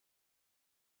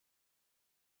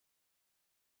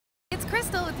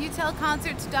Crystal with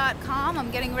utelconcerts.com.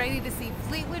 I'm getting ready to see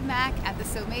Fleetwood Mac at the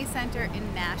Sommet Center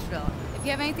in Nashville. If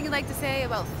you have anything you'd like to say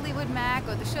about Fleetwood Mac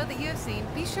or the show that you have seen,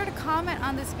 be sure to comment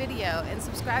on this video and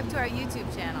subscribe to our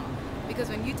YouTube channel, because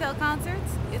when you tell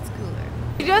concerts, it's cooler.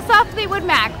 You just saw Fleetwood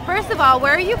Mac. First of all,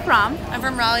 where are you from? I'm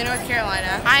from Raleigh, North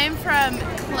Carolina. I am from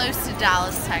close to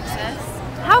Dallas, Texas.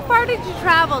 How far did you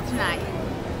travel tonight?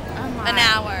 An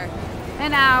hour.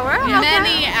 An hour?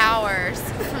 Many hours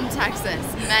from Texas.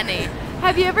 Many.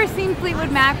 Have you ever seen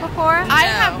Fleetwood Mac before? I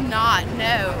have not,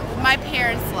 no. My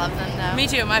parents love them though. Me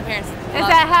too, my parents love them. Is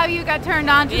that how you got turned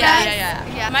on to that?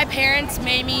 Yeah. My parents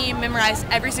made me memorize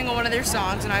every single one of their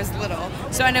songs when I was little,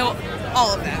 so I know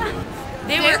all of them.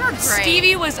 They were great.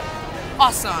 Stevie was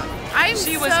awesome. I'm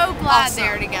so glad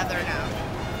they're together now.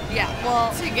 Yeah,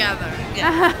 well, together.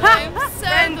 Yeah. I'm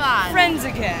so glad. Friends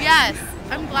again. Yes.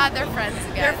 I'm glad they're friends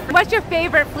again. What's your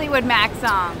favorite Fleetwood Mac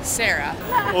song? Sarah.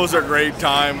 It was a great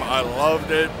time. I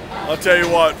loved it. I'll tell you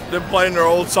what, them playing their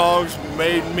old songs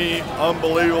made me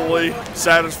unbelievably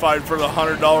satisfied for the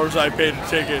 $100 I paid a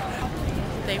ticket.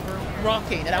 They were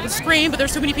rocking, and I would scream, but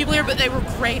there's so many people here, but they were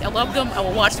great. I love them. I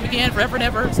will watch them again forever and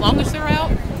ever. As long as they're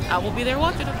out, I will be there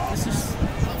watching them. This is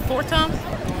the fourth time.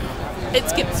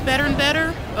 It gets better and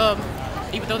better.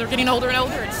 Even though they're getting older and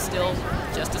older, it's still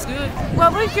just as good.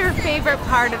 What was your favorite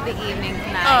part of the evening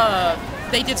tonight?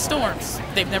 They did Storms.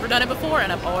 They've never done it before,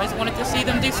 and I've always wanted to see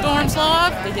them do Storms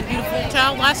live. They did Beautiful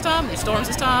Child last time, and Storms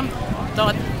this time.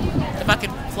 Thought if I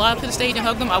could fly up to the stage and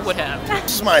hug them, I would have.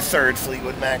 This is my third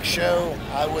Fleetwood Mac show.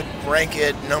 I would rank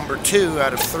it number 2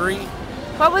 out of 3.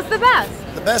 What was the best?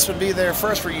 The best would be their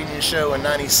first reunion show in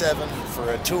 '97 for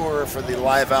a tour for the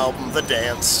live album, The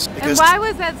Dance. And why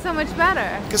was that so much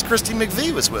better? Because Christy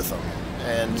McVie was with them.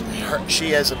 And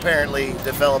she has apparently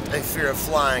developed a fear of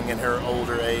flying in her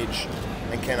older age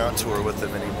and cannot tour with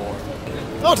them anymore.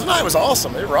 Oh, tonight was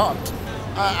awesome. It rocked.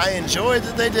 I enjoyed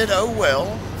that they did Oh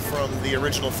Well from the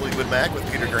original Fleetwood Mac with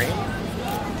Peter Green.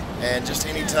 And just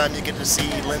anytime you get to see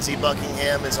Lindsey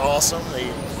Buckingham is awesome.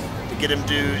 Get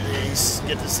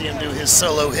to see him do his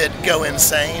solo hit Go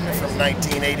Insane from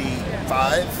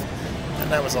 1985.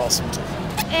 And that was awesome too.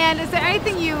 And is there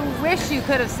anything you wish you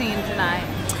could have seen tonight?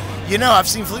 You know, I've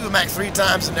seen Fleetwood Mac 3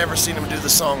 times and never seen them do the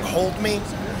song Hold Me.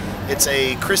 It's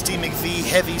a Christy McVie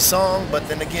heavy song, but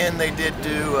then again they did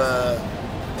do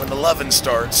When the Lovin'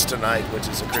 Starts tonight, which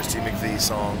is a Christy McVie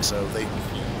song, so it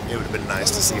would have been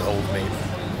nice to see Hold Me.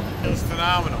 It was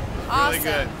phenomenal. Really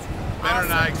good. Better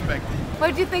than I expected. What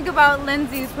did you think about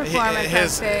Lindsey's performance on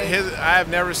stage? I have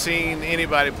never seen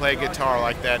anybody play guitar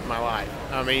like that in my life.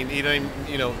 I mean, he didn't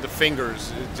even, the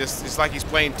fingers, it's like he's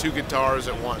playing 2 guitars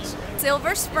at once.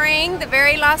 Silver Spring, the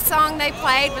very last song they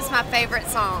played, was my favorite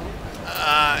song.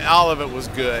 All of it was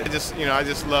good. I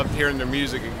just loved hearing their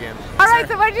music again. All right,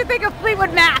 so what did you think of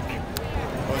Fleetwood Mac?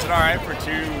 Was it all right for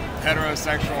 2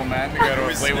 heterosexual men to go to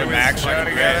a Fleetwood Mac show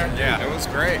together? Yeah, it was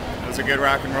great. It was a good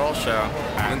rock and roll show.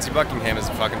 Lindsey Buckingham is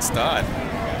a fucking stud.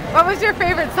 What was your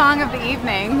favorite song of the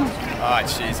evening? Oh,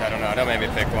 jeez, I don't know. Don't make me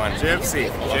pick one. Gypsy.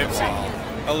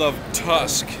 I love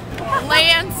Tusk.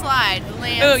 Landslide.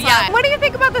 Oh, yeah. What do you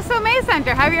think about the Sommet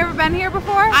Center? Have you ever been here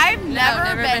before? I've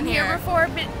never been here before,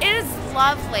 but it is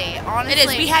lovely, honestly. It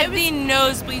is. We had the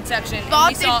nosebleed section.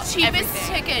 Bought the cheapest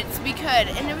tickets we could,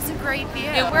 and it was a great view.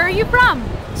 Where are you from?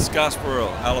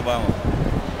 Scottsboro, Alabama.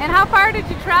 And how far did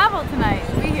you travel tonight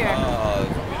to be here?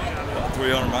 About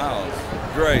 300 miles.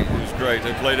 Great. It was great.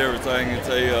 They played everything. It's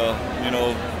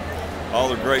all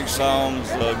the great songs,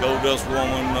 Gold Dust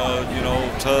Woman,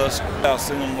 Tusk. I've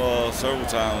seen them several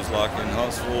times, like in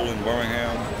Huntsville and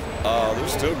Birmingham. They're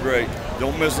still great.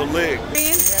 Don't miss a lick.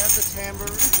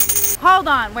 Hold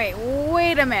on,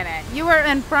 wait a minute. You were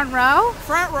in front row?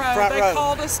 Front row. They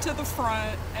called us to the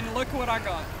front, and look what I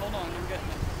got. Hold on, I'm getting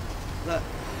it. The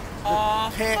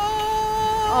pick.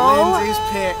 Oh,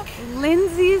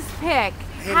 Lindsey's pick.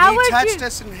 And he touched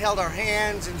us and held our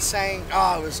hands and sang.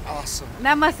 Oh, it was awesome.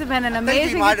 That must have been an amazing I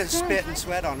think he might have spit and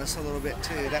sweat on us a little bit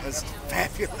too. That was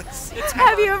fabulous.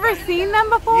 Have you ever seen them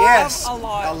before? Yes, a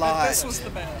lot. A lot. This was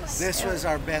the best. This was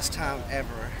our best time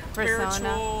ever.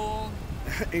 Spiritual.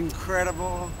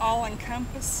 Incredible.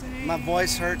 All-encompassing. My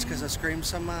voice hurts because I scream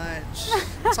so much.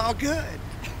 It's all good.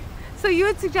 So you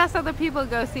would suggest other people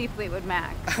go see Fleetwood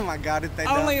Mac? Oh my God, if they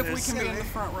only don't, if we can silly. be in the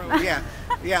front row. Yeah.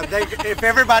 If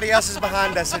everybody else is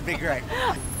behind us, it'd be great.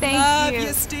 Thank you. Love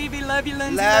you, Stevie. Love you,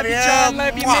 Lindsey. Love you, John.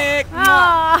 Love you, Mick.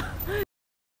 Aww.